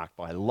been marked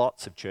by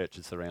lots of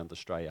churches around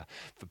Australia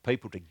for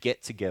people to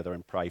get together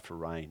and pray for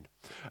rain.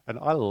 And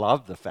I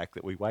love the fact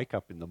that we wake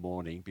up in the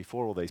morning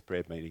before all these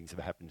prayer meetings have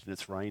happened and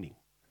it's raining.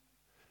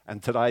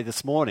 And today,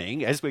 this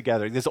morning, as we're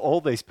gathering, there's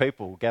all these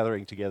people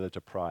gathering together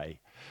to pray.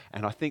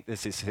 And I think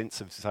there's this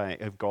sense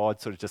of God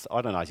sort of just,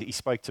 I don't know, he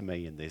spoke to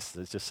me in this.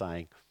 There's just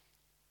saying,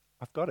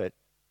 I've got it.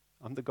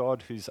 I'm the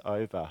God who's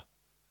over.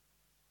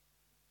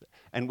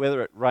 And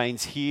whether it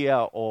rains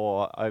here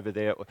or over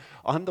there,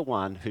 I'm the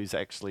one who's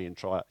actually in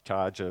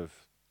charge of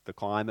the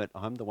climate.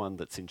 I'm the one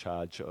that's in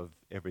charge of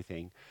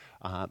everything.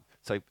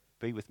 So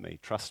be with me,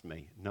 trust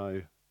me,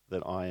 know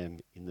that I am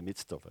in the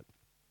midst of it.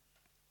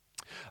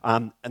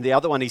 And the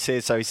other one he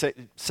says, so he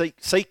said,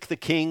 seek the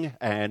King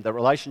and the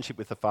relationship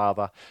with the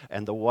Father,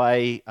 and the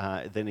way,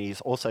 then he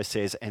also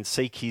says, and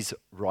seek his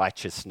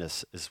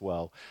righteousness as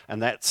well.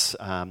 And that's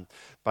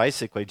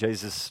basically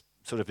Jesus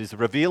sort of is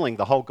revealing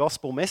the whole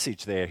gospel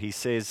message there. He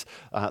says,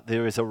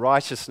 there is a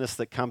righteousness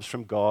that comes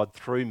from God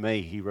through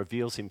me. He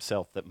reveals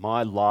himself that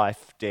my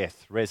life,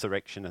 death,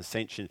 resurrection,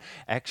 ascension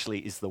actually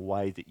is the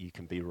way that you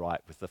can be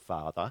right with the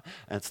Father.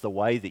 And it's the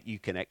way that you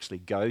can actually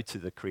go to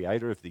the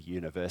creator of the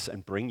universe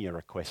and bring your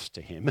request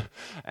to him,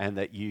 and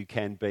that you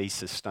can be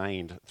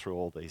sustained through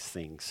all these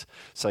things.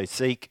 So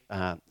seek,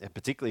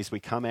 particularly as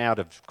we come out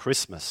of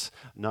Christmas,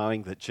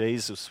 knowing that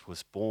Jesus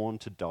was born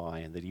to die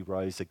and that he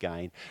rose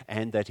again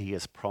and that he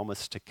has promised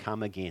to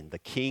come again. The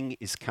King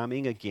is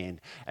coming again,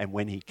 and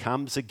when he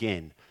comes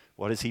again,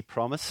 what has he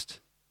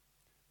promised?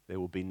 There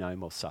will be no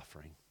more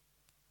suffering,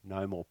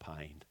 no more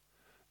pain,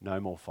 no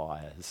more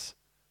fires,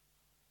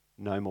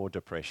 no more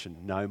depression,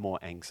 no more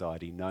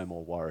anxiety, no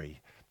more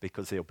worry,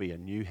 because there'll be a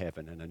new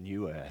heaven and a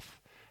new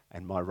earth,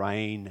 and my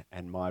reign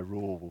and my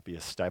rule will be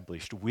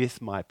established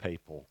with my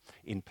people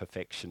in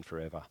perfection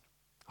forever.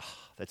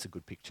 That's a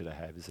good picture to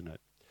have, isn't it?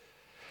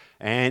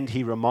 And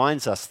he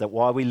reminds us that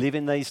while we live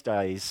in these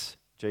days,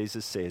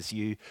 Jesus says,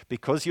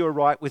 because you are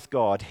right with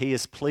God, he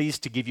is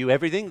pleased to give you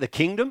everything, the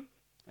kingdom.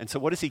 And so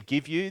what does he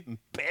give you?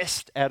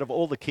 Best out of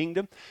all the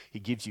kingdom? He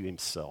gives you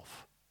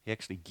himself. He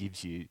actually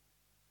gives you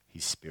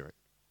his spirit.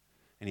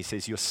 And he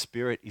says, your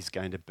spirit is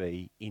going to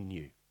be in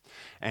you.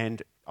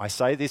 And I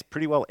say this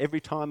pretty well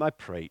every time I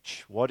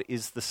preach. What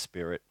is the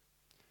spirit?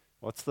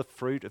 What's the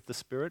fruit of the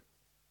spirit?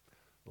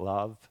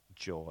 Love,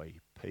 joy,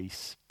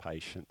 peace,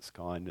 patience,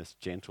 kindness,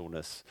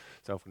 gentleness,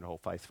 self-control,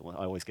 faithfulness.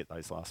 I always get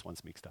those last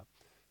ones mixed up.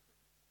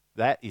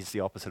 That is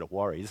the opposite of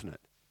worry, isn't it?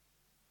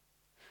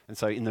 And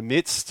so in the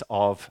midst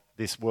of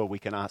this world, we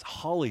can ask,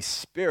 Holy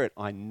Spirit,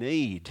 I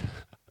need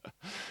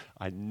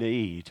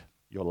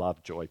your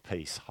love, joy,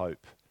 peace,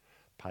 hope,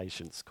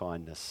 patience,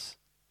 kindness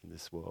in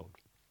this world.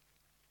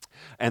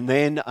 And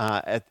then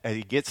as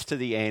he gets to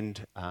the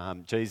end,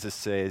 Jesus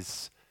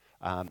says,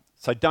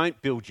 so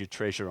don't build your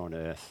treasure on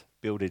earth,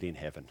 build it in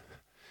heaven.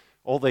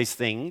 All these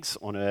things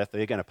on earth,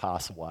 they're going to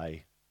pass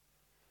away.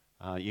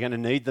 You're going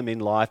to need them in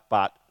life,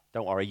 but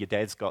don't worry, your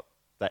dad's got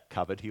that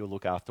covered. He'll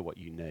look after what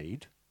you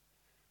need.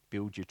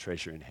 Build your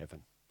treasure in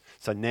heaven.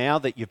 So now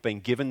that you've been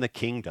given the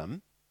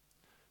kingdom,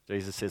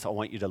 Jesus says, I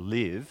want you to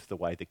live the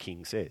way the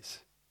king says,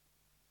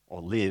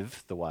 or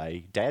live the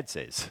way dad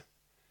says.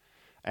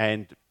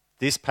 And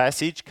this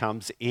passage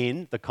comes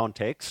in the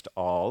context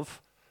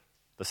of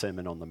the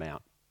Sermon on the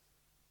Mount.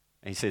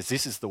 And he says,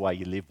 this is the way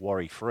you live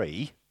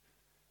worry-free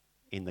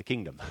in the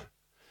kingdom.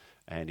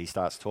 And he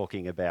starts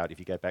talking about, if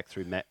you go back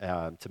through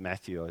to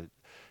Matthew,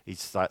 he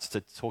starts to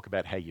talk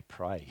about how you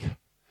pray.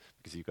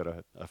 Because you've got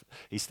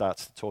he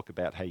starts to talk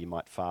about how you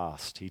might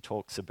fast. He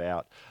talks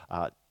about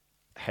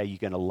how you're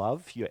going to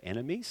love your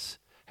enemies,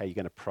 how you're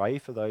going to pray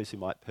for those who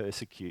might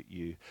persecute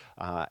you,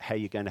 how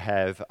you're going to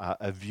have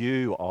a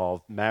view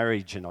of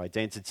marriage and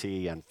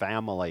identity and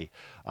family,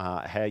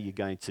 how you're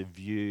going to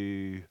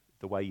view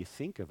the way you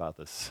think of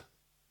others.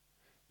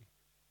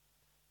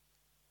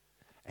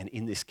 And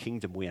in this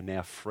kingdom, we are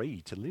now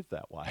free to live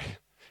that way.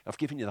 I've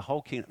given you the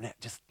whole kingdom. Now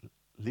just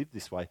live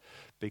this way.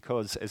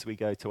 Because as we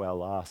go to our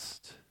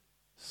last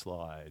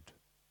slide,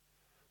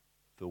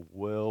 the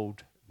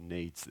world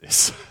needs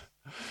this.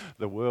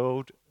 The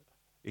world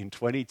in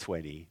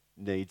 2020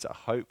 needs a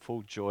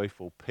hopeful,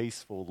 joyful,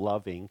 peaceful,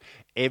 loving,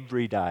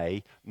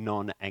 everyday,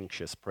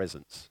 non-anxious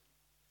presence,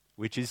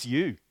 which is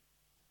you.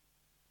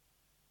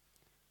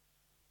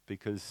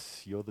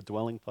 Because you're the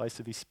dwelling place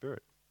of his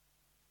Spirit.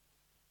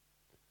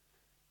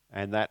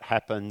 And that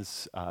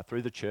happens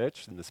through the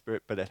church and the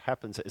Spirit, but it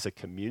happens as a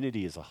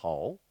community as a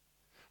whole.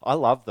 I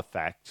love the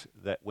fact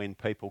that when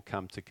people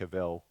come to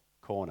Cavell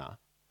Corner,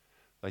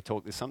 they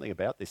talk, there's something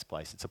about this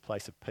place. It's a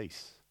place of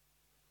peace.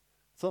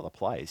 It's not the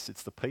place,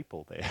 it's the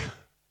people there.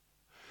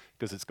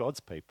 Because it's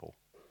God's people.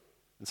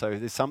 And so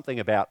there's something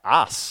about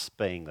us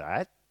being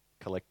that,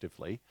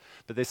 collectively,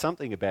 but there's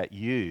something about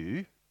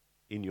you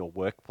in your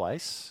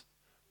workplace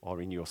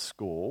or in your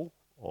school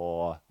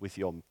or with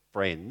your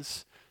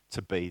friends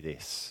to be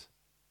this.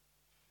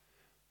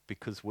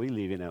 Because we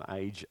live in an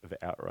age of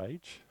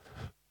outrage.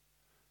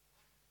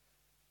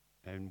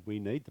 And we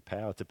need the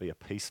power to be a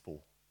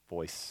peaceful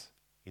voice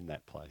in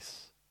that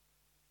place.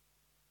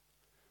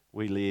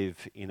 We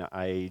live in an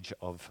age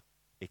of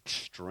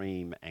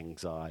extreme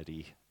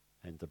anxiety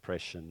and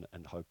depression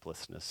and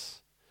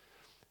hopelessness.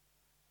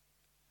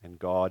 And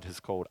God has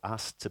called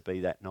us to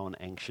be that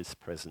non-anxious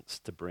presence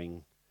to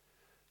bring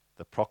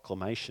the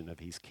proclamation of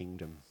his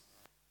kingdom.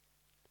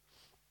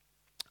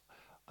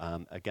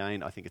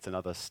 Again, I think it's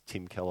another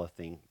Tim Keller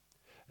thing.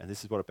 And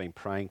this is what I've been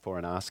praying for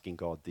and asking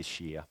God this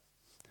year.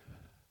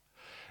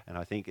 And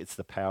I think it's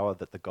the power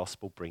that the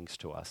gospel brings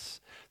to us,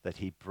 that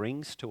he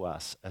brings to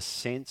us a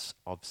sense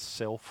of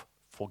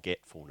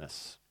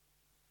self-forgetfulness.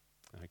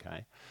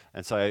 Okay?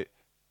 And so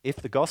if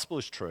the gospel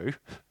is true,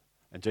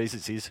 and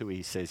Jesus is who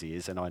he says he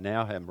is, and I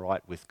now am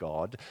right with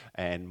God,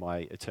 and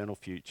my eternal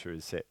future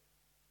is set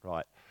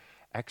right,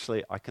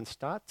 actually I can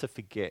start to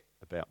forget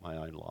about my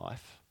own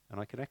life, and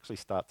I can actually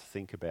start to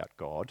think about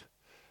God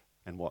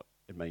and what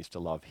it means to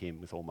love him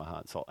with all my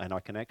heart and soul. And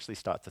I can actually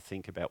start to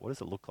think about what does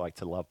it look like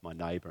to love my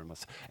neighbour.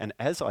 And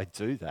as I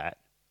do that,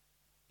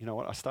 you know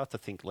what, I start to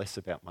think less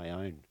about my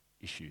own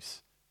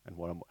issues and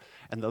what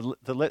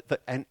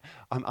and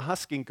I'm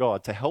asking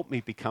God to help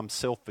me become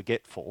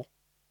self-forgetful,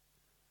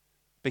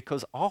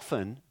 because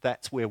often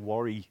that's where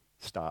worry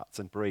starts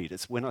and breed.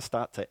 It's when I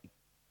start to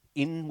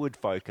inward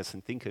focus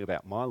and thinking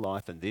about my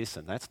life and this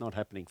and that's not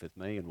happening with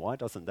me and why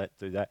doesn't that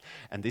do that?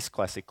 And this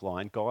classic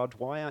line, God,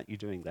 why aren't you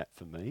doing that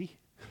for me?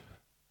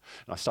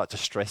 And I start to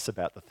stress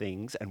about the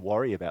things and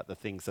worry about the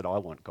things that I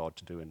want God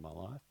to do in my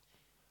life.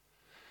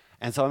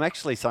 And so I'm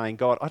actually saying,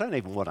 God, I don't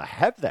even want to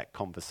have that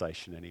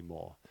conversation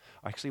anymore.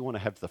 I actually want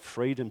to have the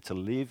freedom to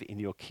live in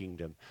your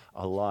kingdom,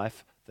 a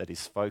life that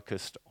is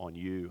focused on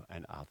you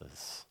and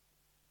others.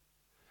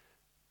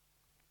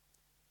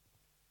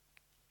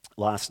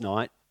 Last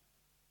night,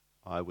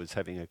 I was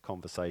having a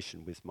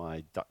conversation with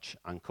my Dutch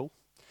uncle,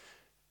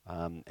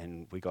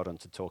 and we got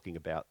onto talking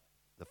about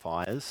the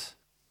fires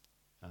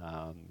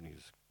And he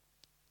was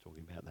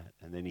talking about that.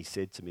 And then he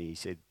said to me,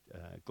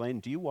 Glenn,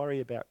 do you worry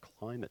about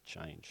climate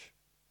change?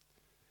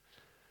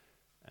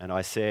 And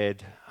I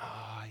said,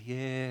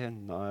 yeah,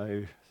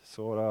 no,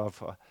 sort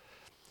of.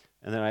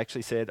 And then I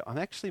actually said, I'm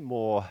actually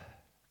more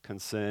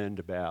concerned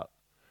about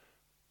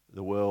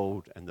the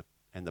world and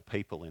the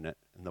people in it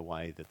and the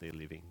way that they're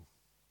living.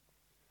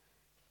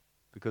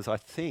 Because I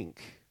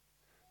think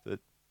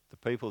that the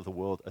people of the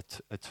world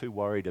are too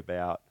worried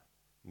about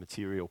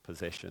material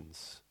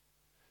possessions.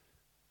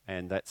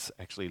 And that's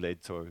actually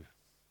led to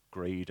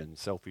greed and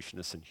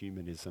selfishness and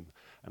humanism.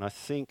 And I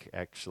think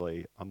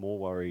actually I'm more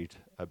worried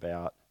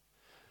about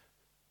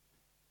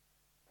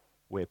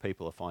where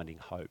people are finding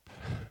hope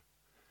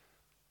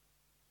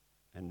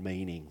and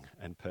meaning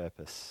and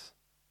purpose.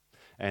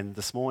 And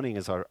this morning,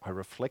 as I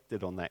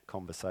reflected on that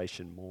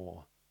conversation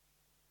more,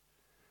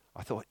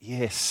 I thought,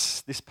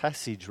 yes, this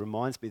passage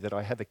reminds me that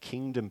I have a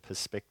kingdom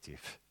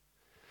perspective.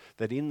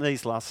 That in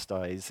these last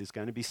days there's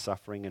going to be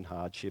suffering and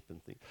hardship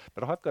and things.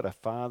 But I've got a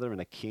father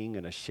and a king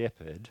and a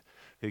shepherd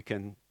who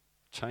can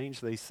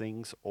change these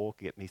things or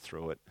get me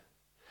through it.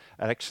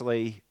 And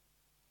actually,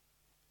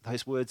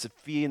 those words of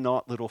fear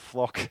not, little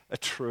flock, are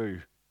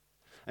true.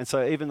 And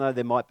so even though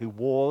there might be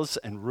wars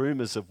and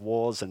rumours of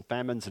wars and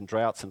famines and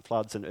droughts and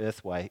floods and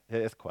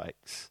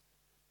earthquakes,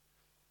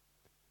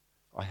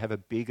 I have a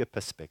bigger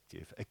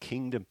perspective, a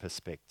kingdom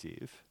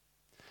perspective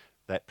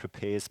that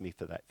prepares me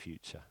for that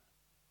future.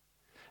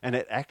 And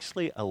it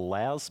actually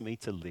allows me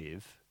to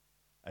live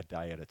a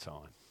day at a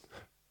time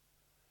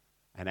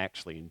and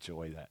actually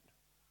enjoy that.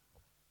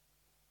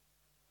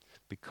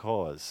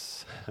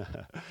 Because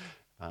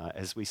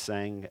as we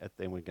sang it,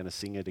 then we're going to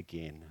sing it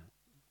again,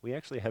 we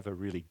actually have a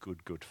really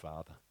good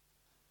Father.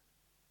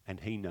 And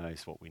he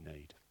knows what we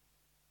need.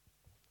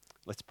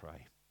 Let's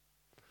pray.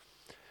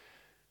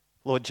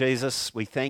 Lord Jesus, we thank